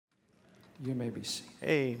You may be seated.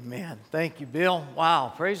 Amen. Thank you, Bill.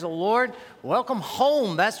 Wow. Praise the Lord. Welcome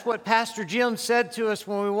home. That's what Pastor Jim said to us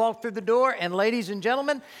when we walked through the door. And ladies and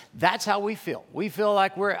gentlemen, that's how we feel. We feel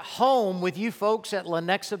like we're at home with you folks at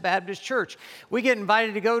Lenexa Baptist Church. We get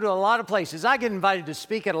invited to go to a lot of places. I get invited to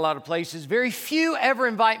speak at a lot of places. Very few ever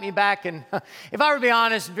invite me back. And if I were to be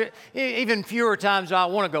honest, even fewer times I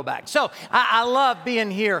want to go back. So I love being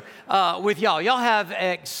here with y'all. Y'all have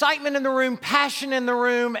excitement in the room, passion in the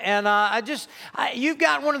room. And you've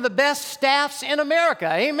got one of the best staffs in America.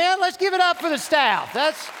 Amen? Let's give it up for the staff.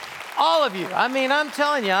 That's all of you. I mean, I'm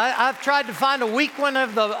telling you, I've tried to find a weak one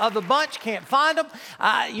of the bunch. Can't find them.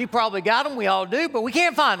 You probably got them. We all do, but we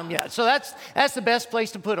can't find them yet. So that's the best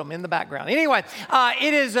place to put them, in the background. Anyway,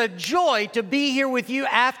 it is a joy to be here with you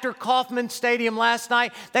after Kauffman Stadium last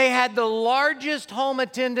night. They had the largest home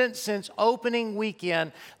attendance since opening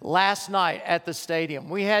weekend last night at the stadium.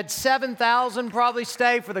 We had 7,000 probably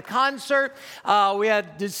stay for the concert. We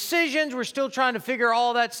had decisions. We're still trying to figure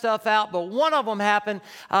all that stuff out, but one of them happened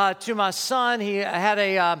to my son. He had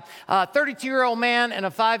a 32-year-old man and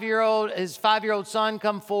his 5-year-old son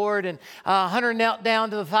come forward, and Hunter knelt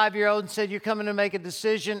down to the 5-year-old and said, "You're coming to make a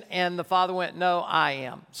decision," and the father went, "No, I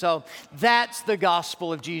am." So that's the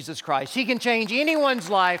gospel of Jesus Christ. He can change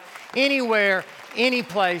anyone's life, anywhere, any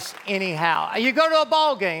place, anyhow. You go to a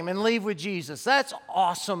ball game and leave with Jesus. That's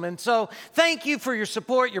awesome. And so thank you for your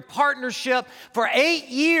support, your partnership. For 8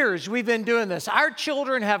 years we've been doing this. Our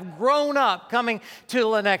children have grown up coming to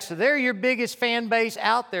Lenexa. They're your biggest fan base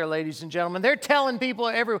out there, ladies and gentlemen. They're telling people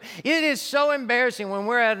everywhere. It is so embarrassing when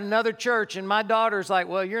we're at another church and my daughter's like,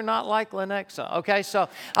 "Well, you're not like Lenexa." Okay, so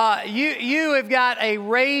you have got a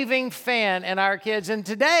raving fan in our kids. And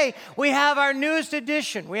today we have our newest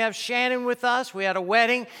addition. We have Shannon with us. We had a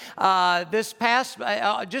wedding this past,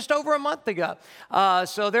 just over a month ago.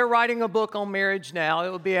 So they're writing a book on marriage now. It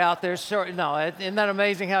will be out there. Isn't that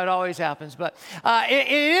amazing how it always happens? But it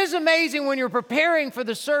is amazing when you're preparing for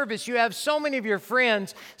the service. You have so many of your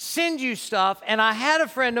friends send you stuff. And I had a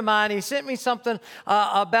friend of mine, he sent me something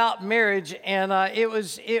about marriage, and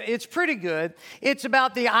it's pretty good. It's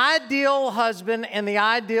about the ideal husband and the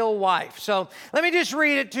ideal wife. So let me just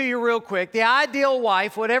read it to you real quick. The ideal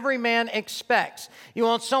wife, what every man expects. You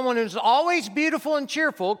want someone who's always beautiful and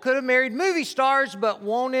cheerful, could have married movie stars, but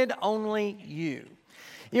wanted only you.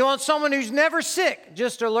 You want someone who's never sick,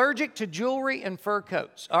 just allergic to jewelry and fur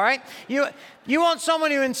coats, all right? You want someone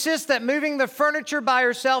who insists that moving the furniture by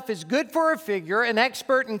herself is good for her figure, an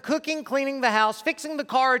expert in cooking, cleaning the house, fixing the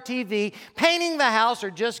car or TV, painting the house, or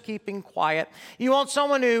just keeping quiet. You want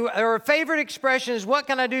someone her favorite expression is, "What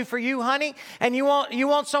can I do for you, honey?" And you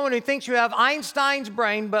want someone who thinks you have Einstein's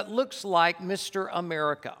brain but looks like Mr.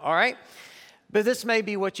 America, all right? But this may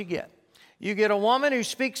be what you get. You get a woman who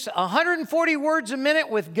speaks 140 words a minute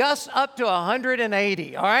with gusts up to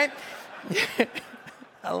 180, all right?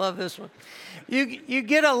 I love this one. You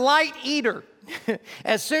get a light eater.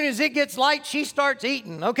 As soon as it gets light, she starts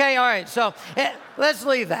eating. Okay, all right, so let's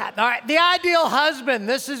leave that. All right, the ideal husband,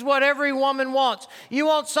 this is what every woman wants. You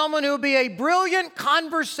want someone who will be a brilliant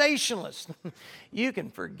conversationalist. You can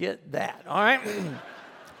forget that, all right?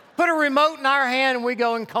 Put a remote in our hand and we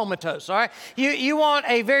go in comatose, all right? You want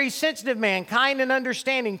a very sensitive man, kind and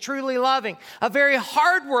understanding, truly loving, a very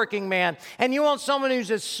hardworking man, and you want someone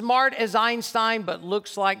who's as smart as Einstein but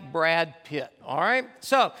looks like Brad Pitt, all right?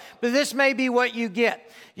 So, but this may be what you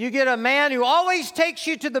get. You get a man who always takes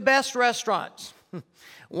you to the best restaurants.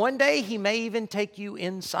 One day he may even take you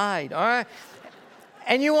inside, all right?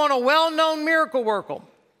 And you want a well-known miracle worker.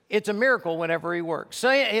 It's a miracle whenever he works. So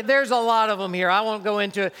there's a lot of them here. I won't go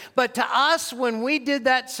into it. But to us, when we did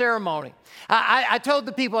that ceremony, I told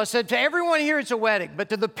the people, I said, to everyone here, it's a wedding. But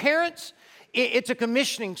to the parents, it's a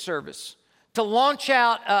commissioning service to launch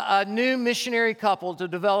out a new missionary couple to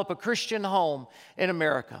develop a Christian home in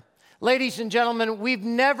America. Ladies and gentlemen, we've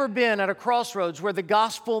never been at a crossroads where the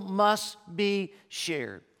gospel must be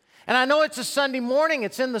shared. And I know it's a Sunday morning,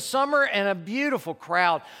 it's in the summer, and a beautiful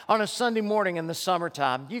crowd on a Sunday morning in the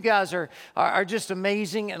summertime. You guys are just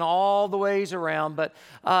amazing in all the ways around. But,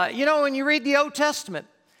 when you read the Old Testament,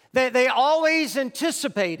 they always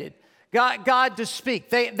anticipated God to speak.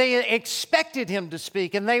 They expected him to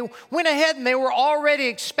speak, and they went ahead and they were already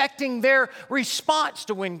expecting their response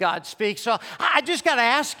to when God speaks. So I just got to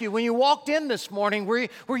ask you, when you walked in this morning,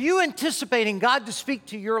 were you anticipating God to speak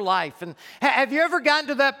to your life? And have you ever gotten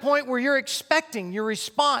to that point where you're expecting your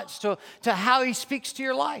response to how he speaks to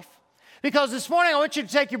your life? Because this morning I want you to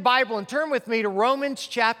take your Bible and turn with me to Romans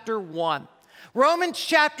chapter 1. Romans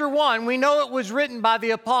chapter 1, we know it was written by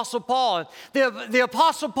the Apostle Paul. The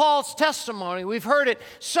Apostle Paul's testimony, we've heard it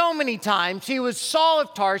so many times. He was Saul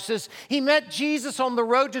of Tarsus. He met Jesus on the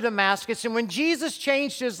road to Damascus, and when Jesus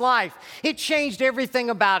changed his life, it changed everything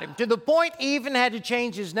about him, to the point he even had to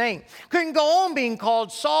change his name. Couldn't go on being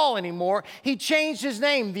called Saul anymore. He changed his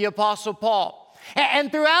name, the Apostle Paul.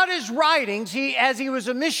 And throughout his writings, as he was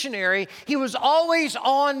a missionary, he was always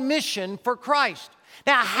on mission for Christ.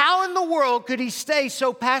 Now, how in the world could he stay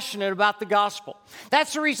so passionate about the gospel?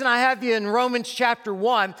 That's the reason I have you in Romans chapter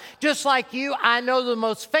 1. Just like you, I know the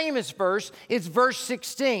most famous verse is verse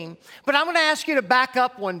 16. But I'm going to ask you to back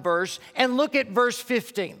up one verse and look at verse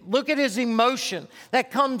 15. Look at his emotion that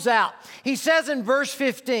comes out. He says in verse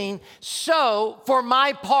 15, "So for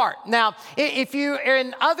my part." Now, if you are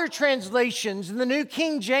in other translations, in the New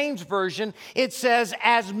King James Version, it says,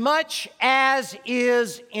 "as much as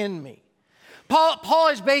is in me." Paul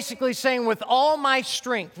is basically saying, with all my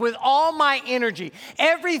strength, with all my energy,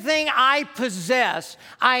 everything I possess,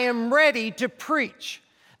 I am ready to preach.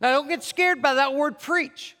 Now, don't get scared by that word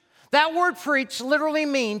preach. That word preach literally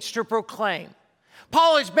means to proclaim.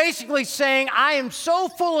 Paul is basically saying, I am so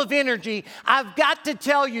full of energy, I've got to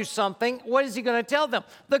tell you something. What is he going to tell them?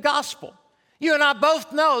 The gospel. You and I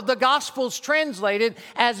both know the gospel's translated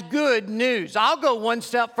as good news. I'll go one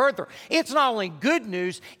step further. It's not only good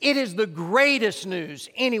news, it is the greatest news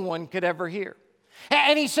anyone could ever hear.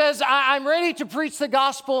 And he says, I'm ready to preach the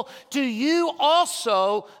gospel to you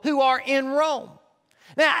also who are in Rome.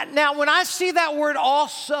 Now, when I see that word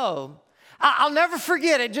also, I'll never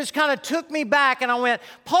forget, it just kind of took me back and I went,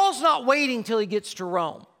 Paul's not waiting till he gets to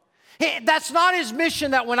Rome. That's not his mission,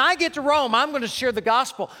 that when I get to Rome, I'm going to share the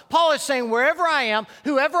gospel. Paul is saying, wherever I am,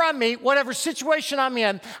 whoever I meet, whatever situation I'm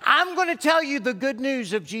in, I'm going to tell you the good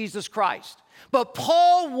news of Jesus Christ. But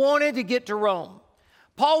Paul wanted to get to Rome.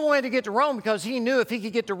 Paul wanted to get to Rome because he knew if he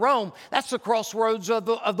could get to Rome, that's the crossroads of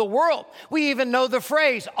the world. We even know the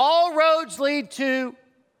phrase, all roads lead to.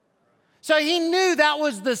 So he knew that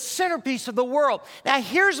was the centerpiece of the world. Now,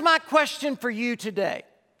 here's my question for you today.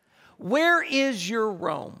 Where is your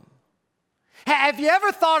Rome? Have you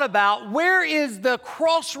ever thought about where is the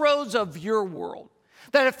crossroads of your world?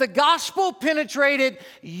 That if the gospel penetrated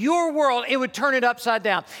your world, it would turn it upside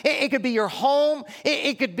down. It could be your home.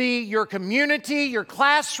 It could be your community, your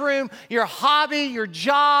classroom, your hobby, your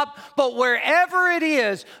job. But wherever it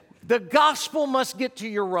is, the gospel must get to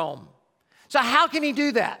your Rome. So how can he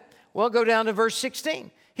do that? Well, go down to verse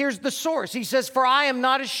 16. Here's the source. He says, for I am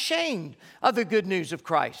not ashamed of the good news of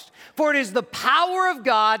Christ, for it is the power of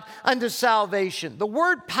God unto salvation. The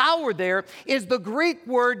word power there is the Greek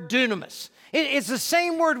word dunamis. It's the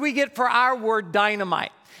same word we get for our word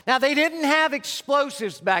dynamite. Now, they didn't have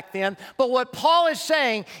explosives back then, but what Paul is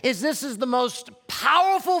saying is this is the most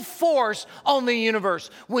powerful force on the universe.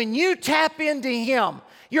 When you tap into him,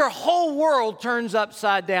 your whole world turns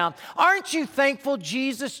upside down. Aren't you thankful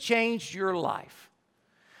Jesus changed your life?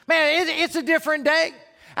 Man, it's a different day.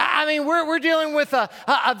 I mean, we're dealing with a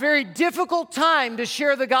very difficult time to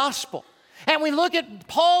share the gospel. And we look at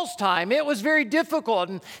Paul's time. It was very difficult.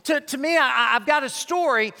 And to me, I've got a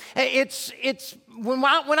story. It's when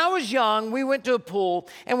I was young, we went to a pool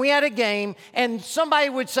and we had a game, and somebody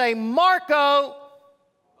would say, Marco.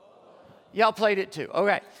 Y'all played it too.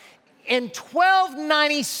 Okay. In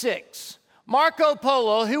 1296, Marco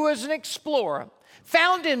Polo, who was an explorer,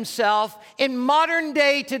 found himself in modern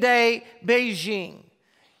day today Beijing.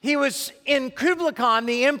 He was in Kublai Khan,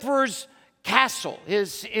 the emperor's castle,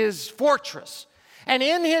 his fortress. And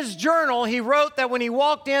in his journal, he wrote that when he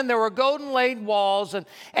walked in, there were golden laid walls.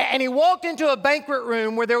 And he walked into a banquet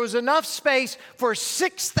room where there was enough space for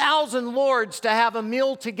 6,000 lords to have a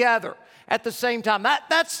meal together at the same time.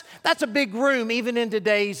 That's a big room, even in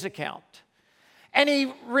today's account. And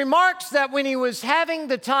he remarks that when he was having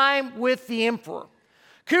the time with the emperor,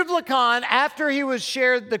 Kublai Khan, after he was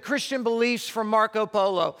shared the Christian beliefs from Marco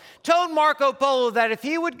Polo, told Marco Polo that if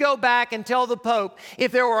he would go back and tell the Pope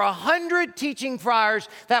if there were 100 teaching friars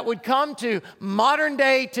that would come to modern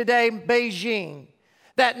day today Beijing,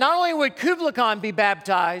 that not only would Kublai Khan be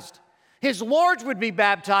baptized, his lords would be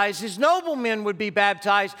baptized, his noblemen would be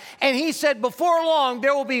baptized, and he said before long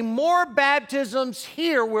there will be more baptisms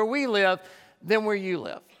here where we live than where you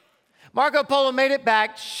live. Marco Polo made it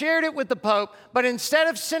back, shared it with the Pope, but instead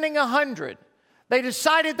of sending 100, they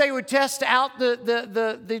decided they would test out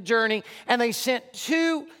the journey, and they sent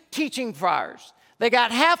 2 teaching friars. They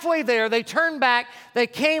got halfway there, they turned back, they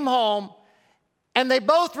came home, and they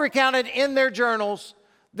both recounted in their journals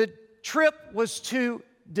the trip was too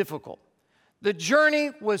difficult. The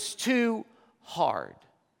journey was too hard.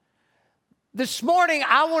 This morning,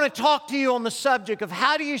 I want to talk to you on the subject of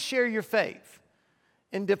how do you share your faith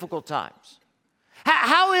in difficult times?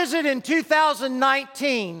 How is it in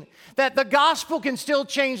 2019 that the gospel can still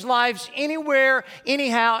change lives anywhere,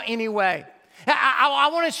 anyhow, anyway? I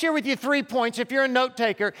want to share with you 3 points. If you're a note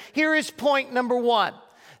taker, here is point number 1.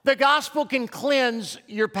 The gospel can cleanse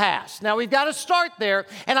your past. Now, we've got to start there,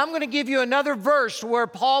 and I'm going to give you another verse where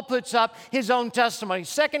Paul puts up his own testimony.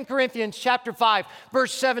 2 Corinthians chapter 5,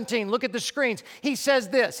 verse 17. Look at the screens. He says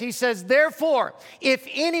this. He says, therefore, if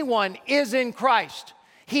anyone is in Christ,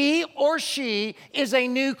 he or she is a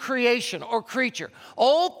new creation or creature.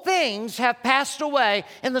 Old things have passed away.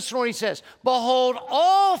 And this is what he says. Behold,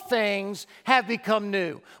 all things have become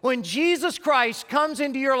new. When Jesus Christ comes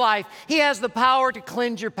into your life, he has the power to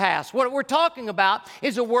cleanse your past. What we're talking about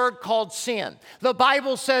is a word called sin. The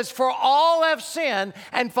Bible says, for all have sinned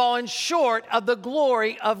and fallen short of the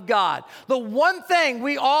glory of God. The one thing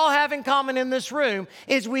we all have in common in this room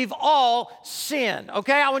is we've all sinned.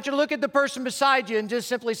 Okay, I want you to look at the person beside you and just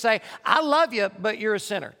simply say, I love you, but you're a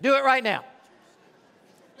sinner. Do it right now.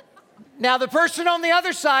 Now, the person on the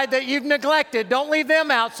other side that you've neglected, don't leave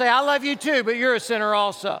them out. Say, I love you too, but you're a sinner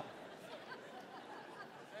also.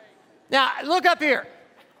 Now, look up here.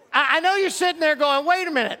 I know you're sitting there going, wait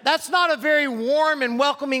a minute, that's not a very warm and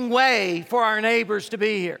welcoming way for our neighbors to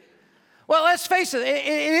be here. Well, let's face it, it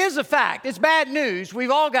is a fact. It's bad news.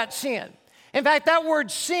 We've all got sin. In fact, that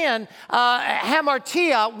word sin,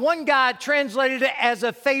 hamartia, one guy translated it as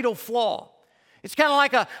a fatal flaw. It's kind of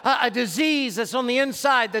like a disease that's on the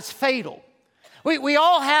inside that's fatal. We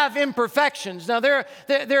all have imperfections. Now, there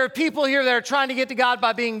are people here that are trying to get to God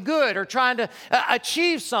by being good or trying to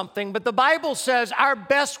achieve something, but the Bible says our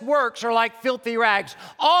best works are like filthy rags.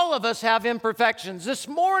 All of us have imperfections. This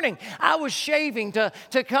morning, I was shaving to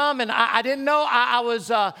come, and I didn't know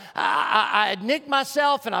I had nicked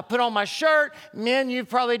myself, and I put on my shirt. Men, you've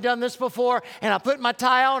probably done this before, and I put my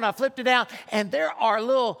tie on, and I flipped it down, and there are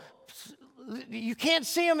little... You can't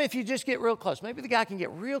see them if you just get real close. Maybe the guy can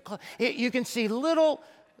get real close. You can see little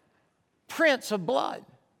prints of blood.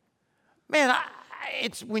 Man,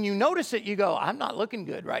 it's when you notice it, you go, I'm not looking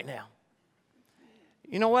good right now.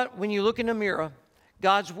 You know what? When you look in the mirror,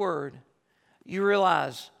 God's word, you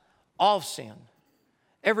realize all sin.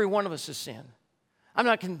 Every one of us has sinned. I'm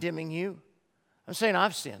not condemning you. I'm saying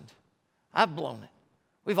I've sinned. I've blown it.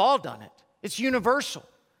 We've all done it. It's universal.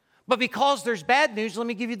 But because there's bad news, let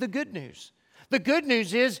me give you the good news. The good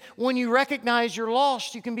news is when you recognize you're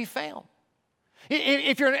lost, you can be found.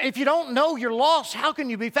 If you don't know you're lost, how can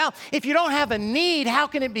you be found? If you don't have a need, how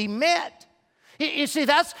can it be met? You see,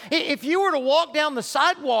 if you were to walk down the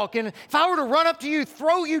sidewalk and if I were to run up to you,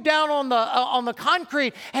 throw you down on the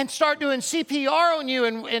concrete and start doing CPR on you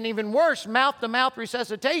and even worse, mouth-to-mouth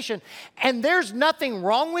resuscitation, and there's nothing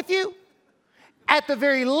wrong with you, at the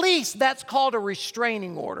very least, that's called a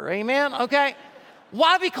restraining order. Amen? Okay?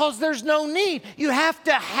 Why? Because there's no need. You have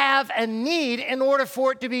to have a need in order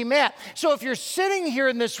for it to be met. So if you're sitting here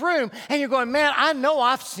in this room and you're going, man, I know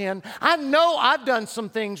I've sinned. I know I've done some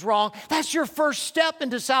things wrong. That's your first step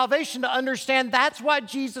into salvation, to understand that's why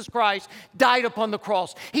Jesus Christ died upon the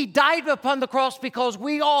cross. He died upon the cross because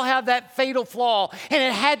we all have that fatal flaw, and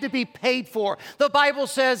it had to be paid for. The Bible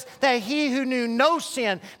says that he who knew no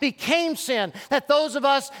sin became sin, that those of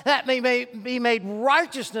us that may be made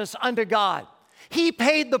righteousness unto God. He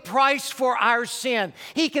paid the price for our sin.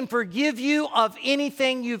 He can forgive you of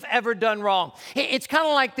anything you've ever done wrong. It's kind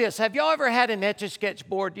of like this. Have y'all ever had an Etch-a-Sketch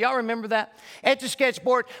board? Do y'all remember that? Etch-a-Sketch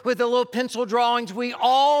board with the little pencil drawings. We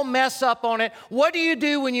all mess up on it. What do you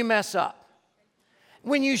do when you mess up?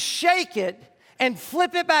 When you shake it and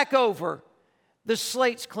flip it back over, the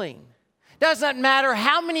slate's clean. Doesn't matter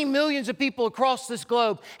how many millions of people across this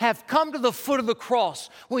globe have come to the foot of the cross.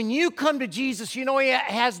 When you come to Jesus, you know what he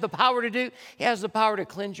has the power to do? He has the power to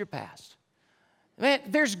cleanse your past. Man,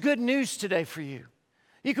 there's good news today for you.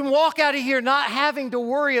 You can walk out of here not having to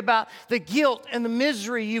worry about the guilt and the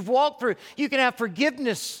misery you've walked through. You can have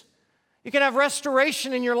forgiveness. You can have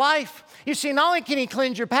restoration in your life. You see, not only can he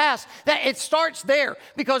cleanse your past, that it starts there.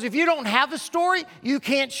 Because if you don't have the story, you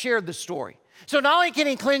can't share the story. So not only can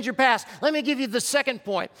he cleanse your past, let me give you the second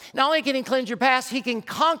point. Not only can he cleanse your past, he can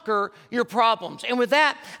conquer your problems. And with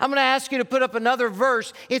that, I'm going to ask you to put up another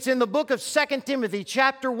verse. It's in the book of 2 Timothy,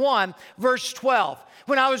 chapter 1, verse 12.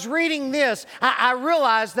 When I was reading this, I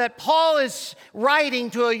realized that Paul is writing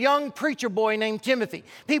to a young preacher boy named Timothy.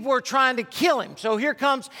 People were trying to kill him. So here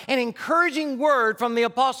comes an encouraging word from the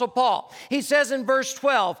Apostle Paul. He says in verse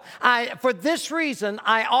 12, for this reason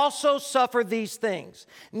I also suffer these things.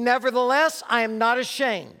 Nevertheless, I am not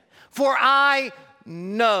ashamed, for I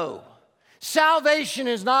know. Salvation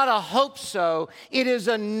is not a hope so, it is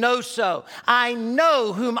a no so. I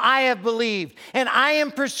know whom I have believed, and I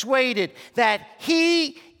am persuaded that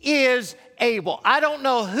he is able. I don't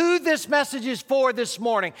know who this message is for this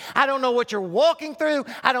morning. I don't know what you're walking through.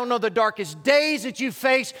 I don't know the darkest days that you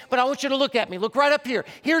face, but I want you to look at me. Look right up here.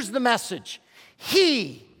 Here's the message.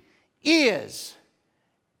 He is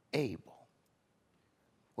able.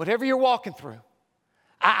 Whatever you're walking through,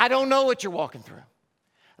 I don't know what you're walking through.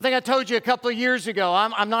 I think I told you a couple of years ago,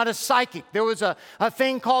 I'm not a psychic. There was a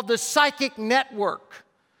thing called the Psychic Network.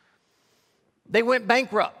 They went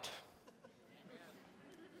bankrupt.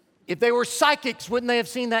 If they were psychics, wouldn't they have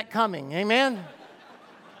seen that coming? Amen?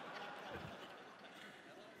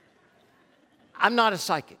 I'm not a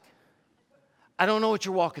psychic. I don't know what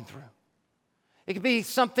you're walking through. It could be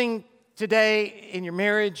something today in your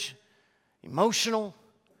marriage, emotional,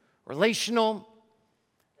 relational,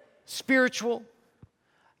 spiritual.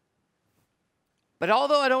 But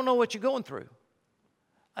although I don't know what you're going through,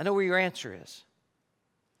 I know where your answer is.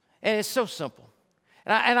 And it's so simple.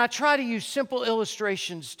 And I try to use simple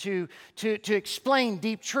illustrations to explain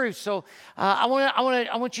deep truth. So I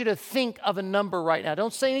want you to think of a number right now.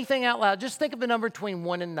 Don't say anything out loud. Just think of a number between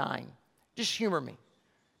 1 and 9. Just humor me.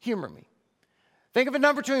 Humor me. Think of a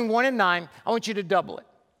number between 1 and 9. I want you to double it.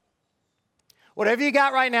 Whatever you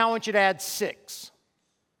got right now, I want you to add 6.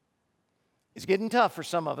 It's getting tough for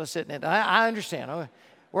some of us, isn't it? I understand.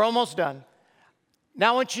 We're almost done.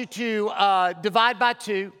 Now I want you to divide by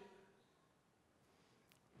 2.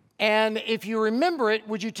 And if you remember it,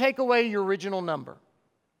 would you take away your original number?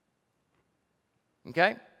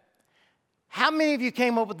 Okay? How many of you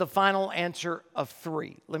came up with the final answer of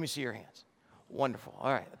 3? Let me see your hands. Wonderful.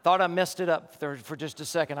 All right. I thought I messed it up for just a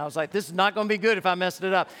second. I was like, this is not going to be good if I messed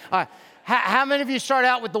it up. All right. How many of you start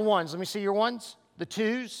out with the 1s? Let me see your 1s, the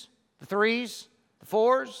 2s, the 3s, the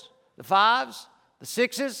 4s, the 5s, the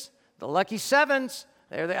 6s, the lucky 7s.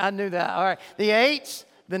 I knew that. All right. The 8s,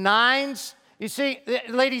 the 9s. You see,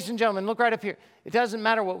 ladies and gentlemen, look right up here. It doesn't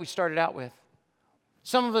matter what we started out with.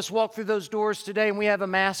 Some of us walk through those doors today and we have a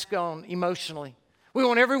mask on emotionally. We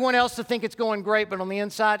want everyone else to think it's going great, but on the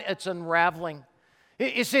inside, it's unraveling.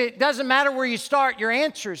 You see, it doesn't matter where you start. Your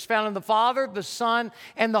answer is found in the Father, the Son,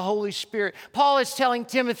 and the Holy Spirit. Paul is telling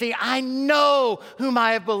Timothy, I know whom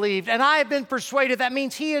I have believed, and I have been persuaded. That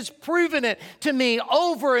means he has proven it to me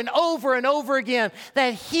over and over and over again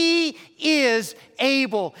that he is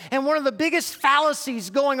able. And one of the biggest fallacies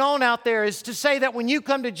going on out there is to say that when you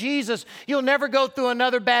come to Jesus, you'll never go through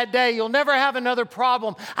another bad day. You'll never have another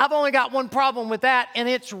problem. I've only got one problem with that, and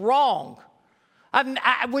it's wrong.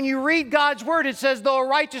 When you read God's word, it says, though a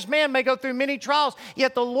righteous man may go through many trials,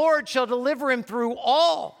 yet the Lord shall deliver him through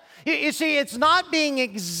all. You see, it's not being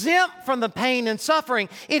exempt from the pain and suffering.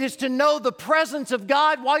 It is to know the presence of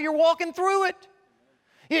God while you're walking through it.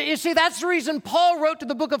 You see, that's the reason Paul wrote to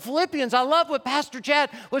the book of Philippians. I love what Pastor Chad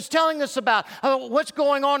was telling us about what's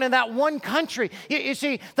going on in that one country. You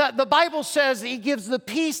see, the Bible says he gives the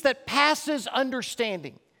peace that passes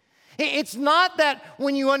understanding. It's not that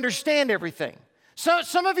when you understand everything. So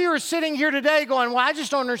some of you are sitting here today going, well, I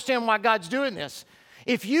just don't understand why God's doing this.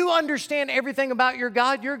 If you understand everything about your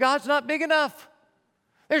God's not big enough.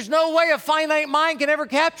 There's no way a finite mind can ever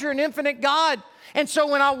capture an infinite God. And so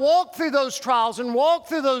when I walk through those trials and walk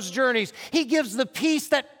through those journeys, he gives the peace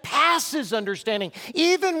that passes understanding.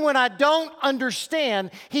 Even when I don't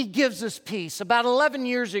understand, he gives us peace. About 11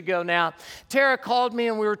 years ago now, Tara called me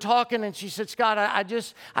and we were talking and she said, Scott,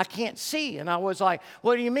 I can't see. And I was like,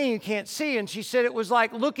 what do you mean you can't see? And she said it was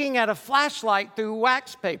like looking at a flashlight through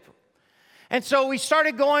wax paper. And so we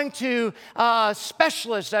started going to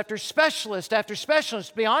specialist after specialist after specialist.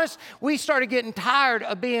 To be honest, we started getting tired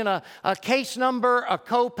of being a case number, a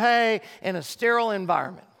copay, and a sterile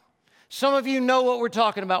environment. Some of you know what we're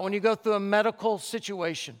talking about when you go through a medical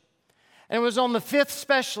situation. And it was on the 5th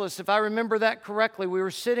specialist, if I remember that correctly. We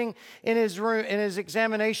were sitting in his room, in his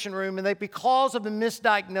examination room, and because of a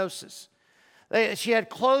misdiagnosis, she had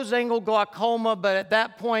closed-angle glaucoma, but at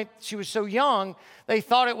that point, she was so young, they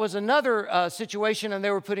thought it was another situation, and they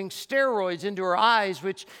were putting steroids into her eyes,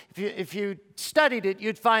 which, if you studied it,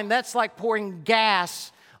 you'd find that's like pouring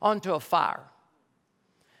gas onto a fire.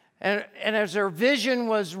 And as her vision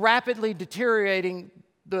was rapidly deteriorating,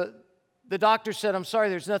 the doctor said, I'm sorry,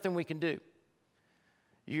 there's nothing we can do.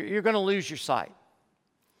 You're going to lose your sight.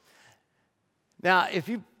 Now,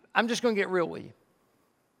 I'm just going to get real with you.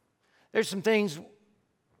 There's some things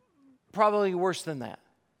probably worse than that.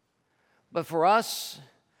 But for us,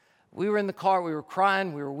 we were in the car, we were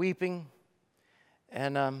crying, we were weeping.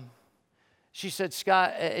 And She said,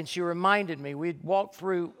 Scott, and she reminded me, we'd walked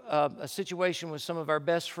through a situation with some of our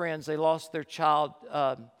best friends. They lost their child,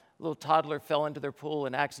 a little toddler fell into their pool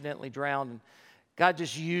and accidentally drowned. And God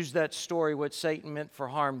just used that story, what Satan meant for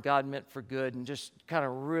harm, God meant for good, and just kind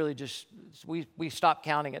of really just, we stopped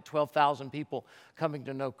counting at 12,000 people coming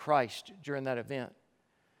to know Christ during that event.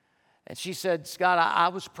 And she said, Scott, I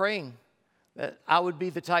was praying that I would be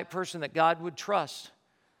the type person that God would trust,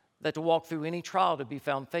 that to walk through any trial to be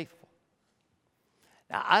found faithful.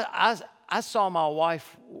 Now, I saw my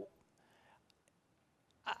wife,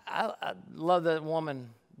 I love that woman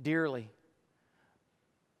dearly,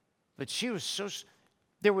 but she was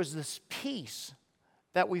there was this peace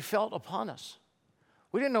that we felt upon us.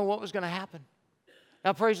 We didn't know what was going to happen.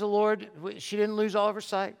 Now, praise the Lord, she didn't lose all of her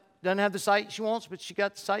sight. Doesn't have the sight she wants, but she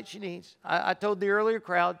got the sight she needs. I told the earlier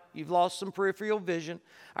crowd, you've lost some peripheral vision.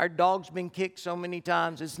 Our dog's been kicked so many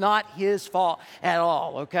times. It's not his fault at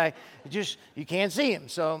all, okay? You can't see him,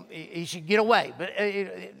 so he should get away.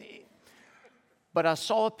 But I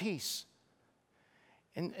saw a peace.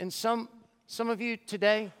 And some of you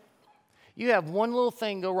today, you have one little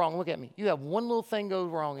thing go wrong. Look at me. You have one little thing go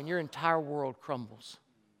wrong, and your entire world crumbles.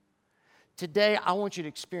 Today, I want you to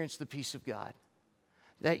experience the peace of God.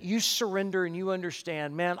 That you surrender and you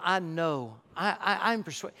understand, man, I know, I'm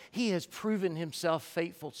persuaded. He has proven himself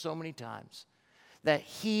faithful so many times that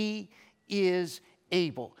he is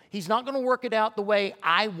able. He's not going to work it out the way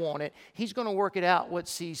I want it. He's going to work it out what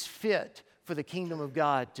sees fit for the kingdom of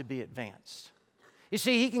God to be advanced. You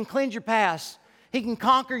see, he can cleanse your past. He can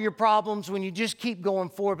conquer your problems when you just keep going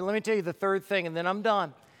forward. But let me tell you the third thing, and then I'm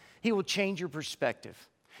done. He will change your perspective.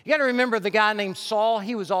 You got to remember the guy named Saul,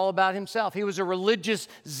 he was all about himself. He was a religious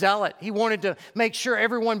zealot. He wanted to make sure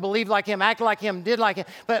everyone believed like him, acted like him, did like him.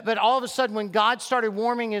 But all of a sudden, when God started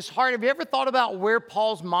warming his heart, have you ever thought about where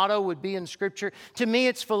Paul's motto would be in Scripture? To me,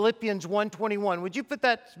 it's Philippians 1:21. Would you put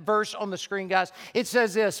that verse on the screen, guys? It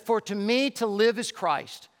says this, for to me to live is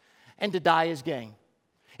Christ and to die is gain.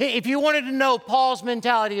 If you wanted to know Paul's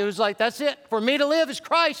mentality, it was like, that's it. For me to live is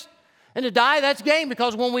Christ and to die, that's gain.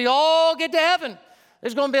 Because when we all get to heaven,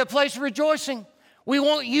 there's going to be a place of rejoicing. We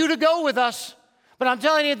want you to go with us. But I'm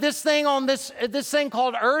telling you, this thing on this thing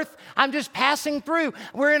called earth, I'm just passing through.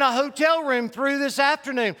 We're in a hotel room through this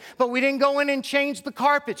afternoon, but we didn't go in and change the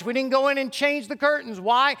carpets. We didn't go in and change the curtains.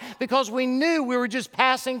 Why? Because we knew we were just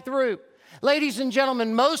passing through. Ladies and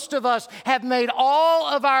gentlemen, most of us have made all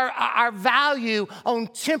of our value on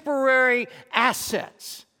temporary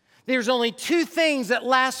assets. There's only two things that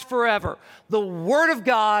last forever: the Word of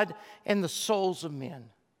God and the souls of men.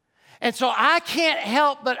 And so I can't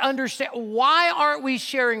help but understand, why aren't we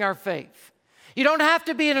sharing our faith? You don't have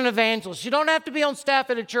to be an evangelist. You don't have to be on staff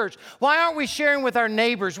at a church. Why aren't we sharing with our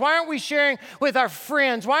neighbors? Why aren't we sharing with our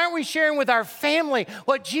friends? Why aren't we sharing with our family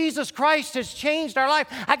what Jesus Christ has changed our life?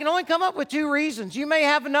 I can only come up with two reasons. You may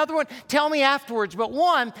have another one. Tell me afterwards. But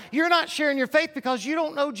one, you're not sharing your faith because you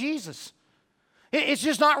don't know Jesus. It's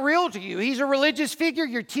just not real to you. He's a religious figure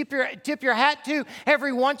you tip your hat to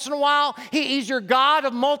every once in a while. He's your God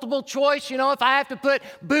of multiple choice. You know, if I have to put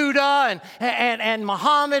Buddha and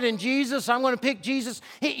Muhammad and Jesus, I'm going to pick Jesus.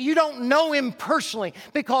 You don't know him personally,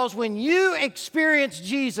 because when you experience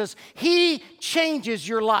Jesus, he changes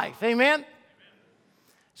your life. Amen?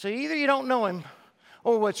 So either you don't know him,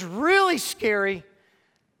 or what's really scary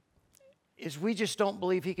is we just don't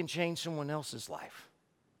believe he can change someone else's life.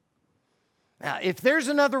 Now, if there's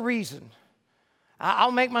another reason,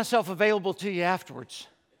 I'll make myself available to you afterwards.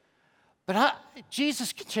 But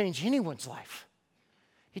Jesus can change anyone's life.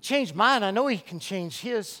 He changed mine. I know he can change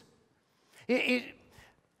his.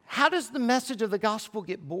 How does the message of the gospel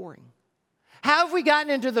get boring? How have we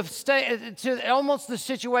gotten into almost the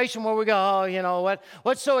situation where we go, oh, you know,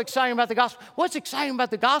 what's so exciting about the gospel? What's exciting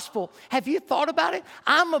about the gospel? Have you thought about it?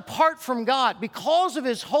 I'm apart from God. Because of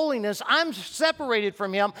his holiness, I'm separated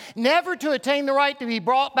from him, never to attain the right to be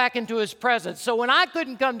brought back into his presence. So when I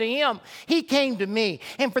couldn't come to him, he came to me.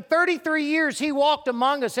 And for 33 years, he walked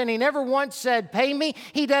among us, and he never once said, pay me.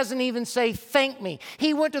 He doesn't even say, thank me.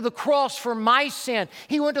 He went to the cross for my sin.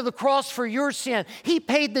 He went to the cross for your sin. He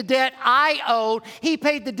paid the debt I owed. He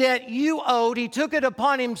paid the debt you owed. He took it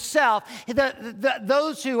upon himself. He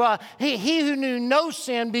who knew no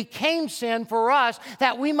sin became sin for us,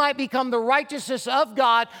 that we might become the righteousness of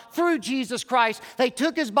God through Jesus Christ. They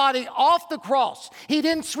took his body off the cross. He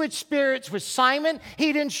didn't switch spirits with Simon.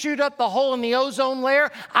 He didn't shoot up the hole in the ozone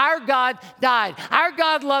layer. Our God died. Our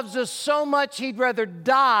God loves us so much he'd rather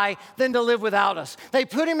die than to live without us. They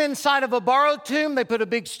put him inside of a borrowed tomb. They put a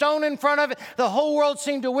big stone in front of it. The whole world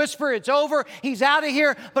seemed to whisper, it's over. over. He's out of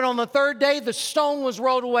here. But on the third day, the stone was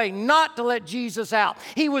rolled away, not to let Jesus out.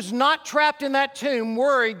 He was not trapped in that tomb,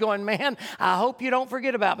 worried, going, man, I hope you don't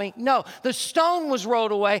forget about me. No, the stone was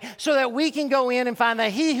rolled away so that we can go in and find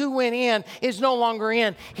that he who went in is no longer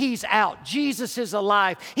in. He's out. Jesus is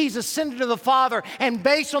alive. He's ascended to the Father. And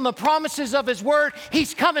based on the promises of his word,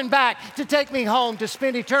 he's coming back to take me home to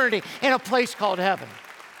spend eternity in a place called heaven.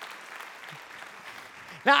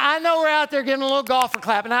 Now, I know we're out there getting a little golfer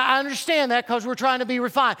clap, and I understand that because we're trying to be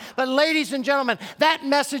refined. But ladies and gentlemen, that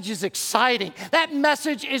message is exciting. That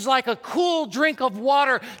message is like a cool drink of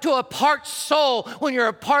water to a parched soul when you're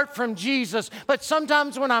apart from Jesus. But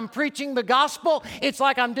sometimes when I'm preaching the gospel, it's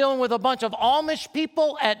like I'm dealing with a bunch of Amish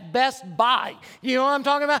people at Best Buy. You know what I'm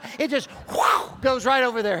talking about? It just goes right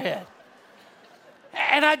over their head.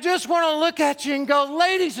 And I just want to look at you and go,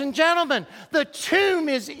 ladies and gentlemen, the tomb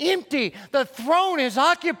is empty. The throne is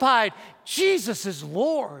occupied. Jesus is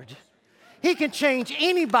Lord. He can change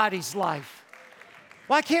anybody's life.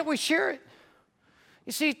 Why can't we share it?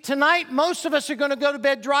 You see, tonight, most of us are going to go to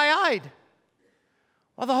bed dry-eyed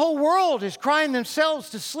while the whole world is crying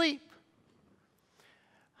themselves to sleep.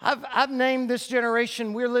 I've named this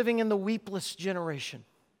generation, we're living in the weepless generation.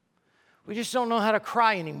 We just don't know how to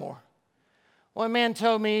cry anymore. One man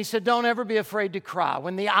told me, he said, don't ever be afraid to cry.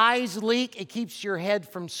 When the eyes leak, it keeps your head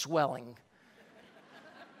from swelling.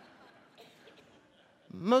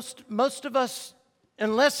 Most of us,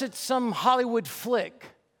 unless it's some Hollywood flick,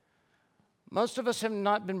 most of us have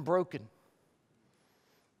not been broken.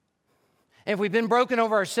 And if we've been broken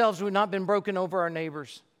over ourselves, we've not been broken over our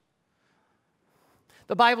neighbors.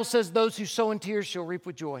 The Bible says those who sow in tears shall reap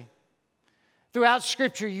with joy. Throughout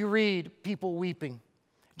Scripture, you read people weeping.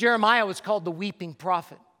 Jeremiah was called the weeping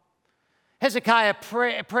prophet. Hezekiah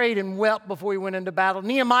prayed and wept before he went into battle.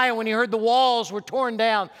 Nehemiah, when he heard the walls were torn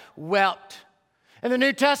down, wept. In the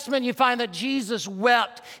New Testament, you find that Jesus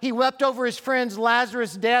wept. He wept over his friend's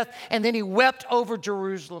Lazarus' death, and then he wept over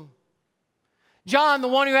Jerusalem. John, the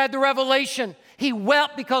one who had the revelation, he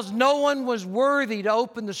wept because no one was worthy to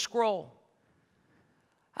open the scroll.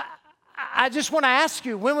 I just want to ask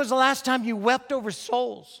you, when was the last time you wept over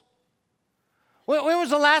souls? When was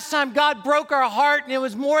the last time God broke our heart and it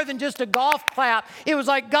was more than just a golf clap? It was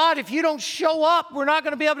like, God, if you don't show up, we're not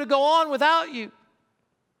going to be able to go on without you.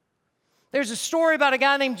 There's a story about a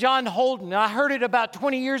guy named John Holden. I heard it about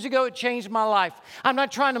 20 years ago. It changed my life. I'm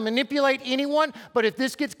not trying to manipulate anyone, but if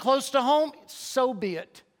this gets close to home, so be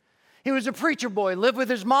it. He was a preacher boy, lived with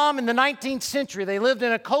his mom in the 19th century. They lived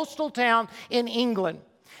in a coastal town in England.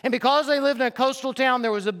 And because they lived in a coastal town,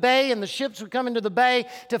 there was a bay, and the ships would come into the bay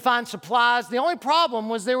to find supplies. The only problem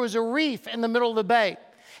was there was a reef in the middle of the bay.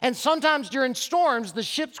 And sometimes during storms, the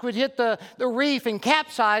ships would hit the reef and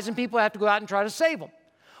capsize, and people would have to go out and try to save them.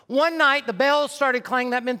 One night, the bells started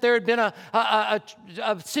clanging. That meant there had been a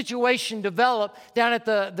situation developed down at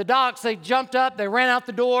the docks. They jumped up. They ran out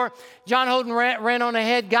the door. John Holden ran on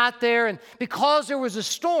ahead, got there. And because there was a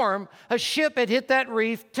storm, a ship had hit that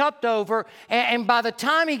reef, tipped over. And by the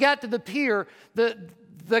time he got to the pier,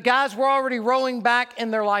 the guys were already rowing back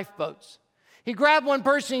in their lifeboats. He grabbed one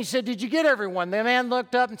person. He said, did you get everyone? The man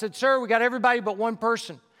looked up and said, sir, we got everybody but one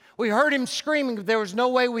person. We heard him screaming, but there was no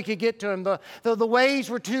way we could get to him. The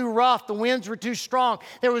waves were too rough. The winds were too strong.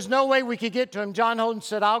 There was no way we could get to him. John Holden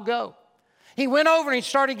said, I'll go. He went over and he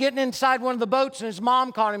started getting inside one of the boats, and his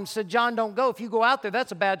mom caught him and said, John, don't go. If you go out there,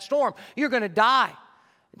 that's a bad storm. You're going to die.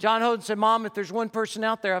 John Holden said, Mom, if there's one person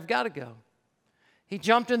out there, I've got to go. He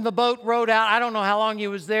jumped in the boat, rowed out. I don't know how long he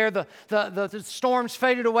was there. The storms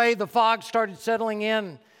faded away. The fog started settling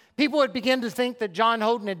in. People would begin to think that John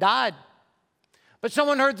Holden had died. But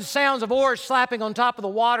someone heard the sounds of oars slapping on top of the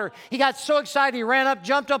water. He got so excited, he ran up,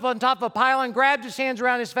 jumped up on top of a pylon, grabbed his hands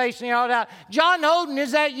around his face, and he yelled out, John Holden,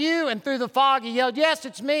 is that you? And through the fog, he yelled, yes,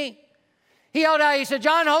 it's me. He yelled out, he said,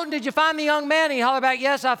 John Holden, did you find the young man? And he hollered back,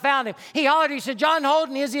 yes, I found him. He hollered, he said, John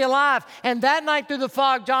Holden, is he alive? And that night through the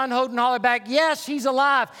fog, John Holden hollered back, yes, he's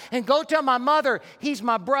alive. And go tell my mother, he's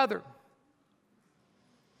my brother.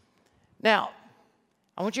 Now,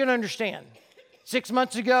 I want you to understand, 6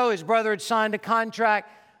 months ago, his brother had signed a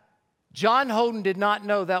contract. John Holden did not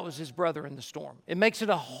know that was his brother in the storm. It makes it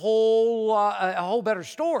a whole better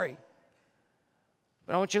story.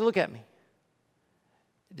 But I want you to look at me.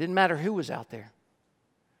 It didn't matter who was out there.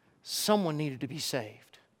 Someone needed to be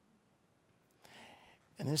saved.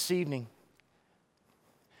 And this evening,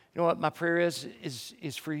 you know what my prayer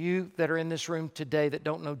is for you that are in this room today that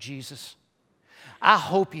don't know Jesus. I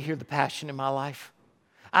hope you hear the passion in my life.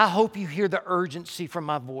 I hope you hear the urgency from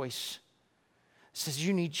my voice. It says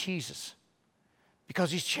you need Jesus. Because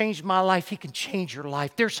he's changed my life, he can change your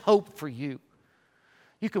life. There's hope for you.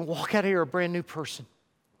 You can walk out of here a brand new person.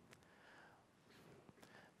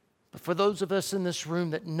 But for those of us in this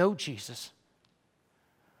room that know Jesus,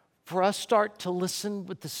 for us start to listen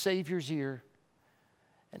with the Savior's ear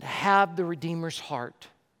and have the Redeemer's heart.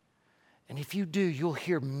 And if you do, you'll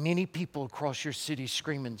hear many people across your city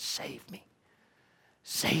screaming, "Save me,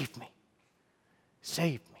 save me,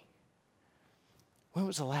 save me." When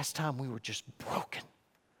was the last time we were just broken?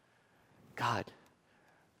 God,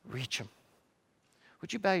 reach them.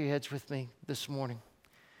 Would you bow your heads with me this morning?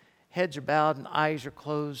 Heads are bowed and eyes are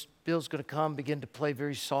closed. Bill's going to come, begin to play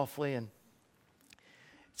very softly. And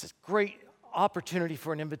it's a great opportunity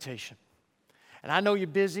for an invitation. And I know you're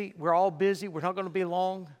busy. We're all busy. We're not going to be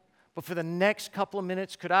long. But for the next couple of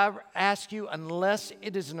minutes, could I ask you, unless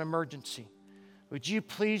it is an emergency, would you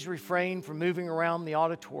please refrain from moving around the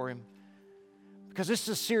auditorium? Because this is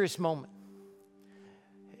a serious moment.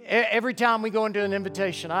 Every time we go into an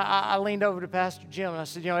invitation, I leaned over to Pastor Jim and I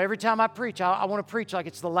said, every time I preach, I want to preach like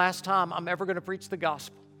it's the last time I'm ever going to preach the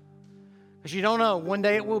gospel. Because you don't know, one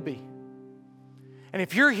day it will be. And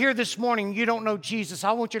if you're here this morning and you don't know Jesus,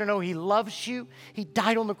 I want you to know He loves you. He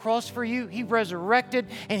died on the cross for you. He resurrected,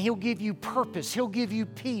 and He'll give you purpose. He'll give you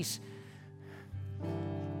peace.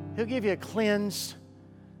 He'll give you a cleansed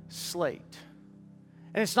slate.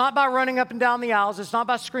 And it's not by running up and down the aisles. It's not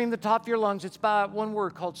by screaming at the top of your lungs. It's by one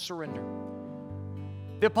word called surrender.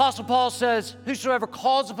 The Apostle Paul says, "Whosoever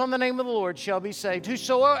calls upon the name of the Lord shall be saved."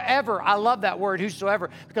 Whosoever, I love that word, whosoever,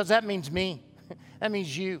 because that means me. That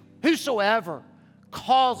means you. Whosoever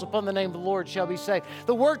calls upon the name of the Lord shall be saved.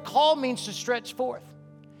 The word call means to stretch forth.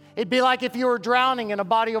 It'd be like if you were drowning in a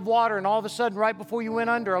body of water and all of a sudden right before you went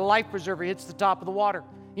under, a life preserver hits the top of the water.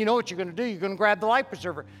 You know what you're going to do. You're going to grab the life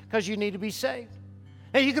preserver because you need to be saved.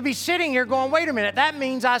 Now you could be sitting here going, "Wait a minute, that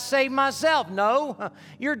means I saved myself." No,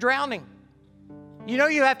 you're drowning. You know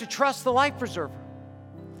you have to trust the life preserver.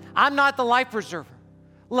 I'm not the life preserver.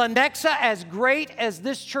 Lenexa, as great as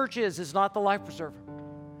this church is not the life preserver.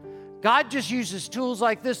 God just uses tools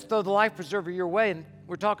like this to throw the life preserver your way, and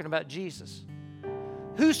we're talking about Jesus.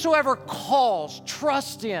 Whosoever calls,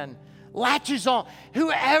 trusts in, latches on,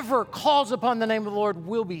 whoever calls upon the name of the Lord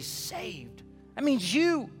will be saved. That means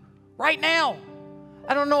you, right now.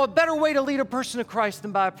 I don't know a better way to lead a person to Christ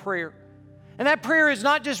than by a prayer. And that prayer is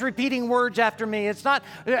not just repeating words after me. It's not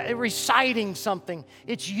reciting something.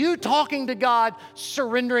 It's you talking to God,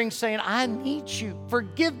 surrendering, saying, "I need you.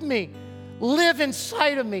 Forgive me. Live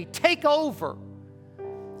inside of me. Take over."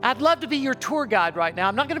 I'd love to be your tour guide right now.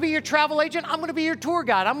 I'm not going to be your travel agent. I'm going to be your tour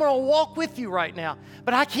guide. I'm going to walk with you right now.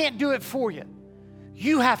 But I can't do it for you.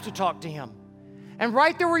 You have to talk to Him. And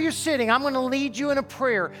right there where you're sitting, I'm going to lead you in a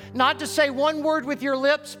prayer. Not to say one word with your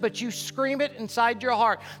lips, but you scream it inside your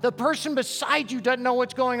heart. The person beside you doesn't know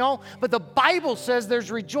what's going on, but the Bible says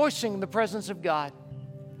there's rejoicing in the presence of God.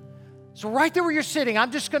 So right there where you're sitting,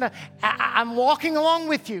 I'm walking along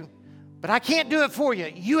with you, but I can't do it for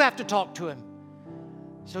you. You have to talk to Him.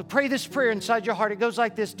 So pray this prayer inside your heart. It goes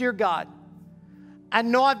like this: "Dear God, I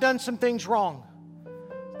know I've done some things wrong,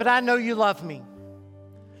 but I know you love me.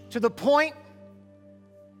 To the point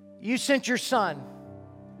you sent your Son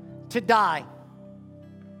to die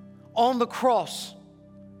on the cross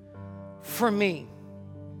for me.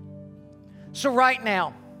 So right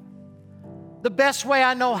now, the best way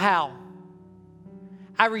I know how,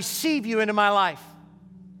 I receive you into my life.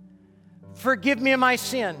 Forgive me of my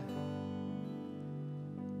sin.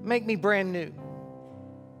 Make me brand new.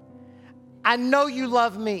 I know you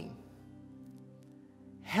love me.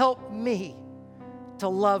 Help me to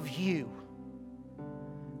love you.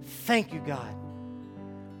 Thank you, God."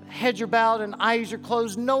 Heads are bowed and eyes are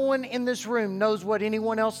closed. No one in this room knows what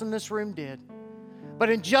anyone else in this room did. But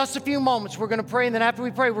in just a few moments, we're going to pray, and then after we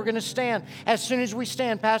pray, we're going to stand. As soon as we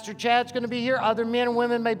stand, Pastor Chad's going to be here. Other men and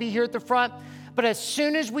women may be here at the front. But as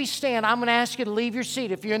soon as we stand, I'm going to ask you to leave your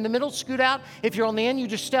seat. If you're in the middle, scoot out. If you're on the end, you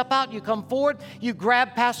just step out. You come forward. You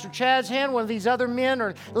grab Pastor Chad's hand, one of these other men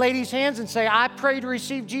or ladies' hands, and say, "I pray to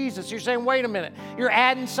receive Jesus." You're saying, "Wait a minute. You're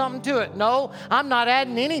adding something to it." No, I'm not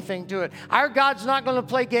adding anything to it. Our God's not going to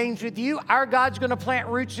play games with you. Our God's going to plant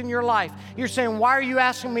roots in your life. You're saying, "Why are you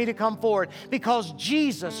asking me to come forward?" Because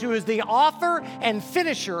Jesus, who is the author and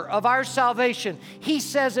finisher of our salvation, He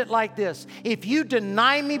says it like this: "If you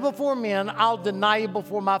deny me before men, I'll deny you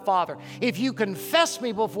before my Father. If you confess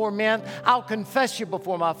me before men, I'll confess you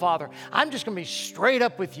before my Father." I'm just going to be straight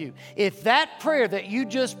up with you. If that prayer that you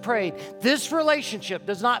just prayed, this relationship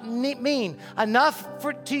does not mean enough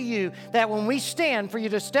to you that when we stand for you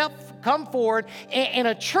to step come forward in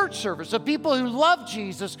a church service of people who love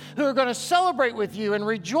Jesus, who are going to celebrate with you and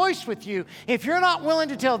rejoice with you. If you're not willing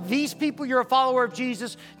to tell these people you're a follower of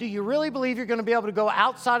Jesus, do you really believe you're going to be able to go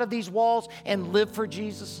outside of these walls and live for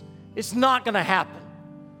Jesus? It's not going to happen.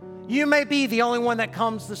 You may be the only one that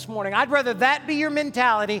comes this morning. I'd rather that be your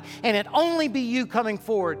mentality and it only be you coming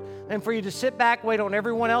forward than for you to sit back, wait on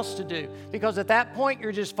everyone else to do. Because at that point,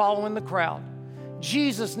 you're just following the crowd.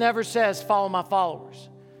 Jesus never says, follow my followers.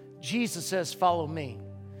 Jesus says, follow me.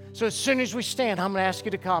 So as soon as we stand, I'm going to ask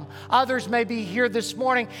you to come. Others may be here this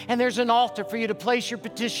morning, and there's an altar for you to place your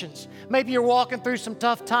petitions. Maybe you're walking through some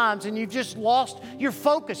tough times, and you've just lost your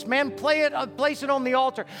focus. Man, place it on the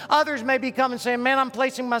altar. Others may be coming saying, man, I'm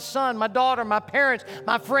placing my son, my daughter, my parents,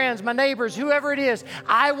 my friends, my neighbors, whoever it is.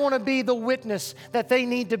 I want to be the witness that they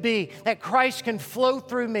need to be, that Christ can flow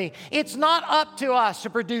through me. It's not up to us to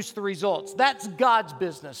produce the results. That's God's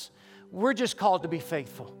business. We're just called to be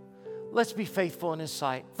faithful. Let's be faithful in His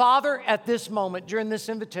sight. Father, at this moment, during this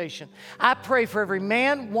invitation, I pray for every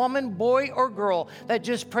man, woman, boy, or girl that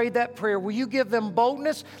just prayed that prayer. Will you give them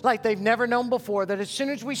boldness like they've never known before, that as soon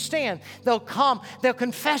as we stand, they'll come, they'll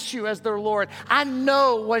confess you as their Lord. I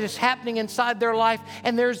know what is happening inside their life,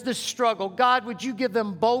 and there's this struggle. God, would you give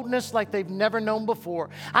them boldness like they've never known before?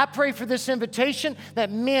 I pray for this invitation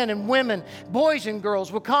that men and women, boys and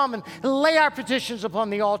girls will come and lay our petitions upon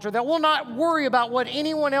the altar, that we'll not worry about what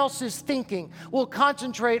anyone else is thinking. We'll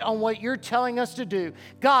concentrate on what you're telling us to do.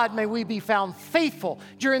 God, may we be found faithful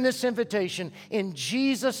during this invitation. In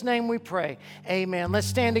Jesus' name we pray. Amen. Let's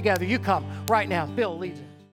stand together. You come right now. Bill, lead us.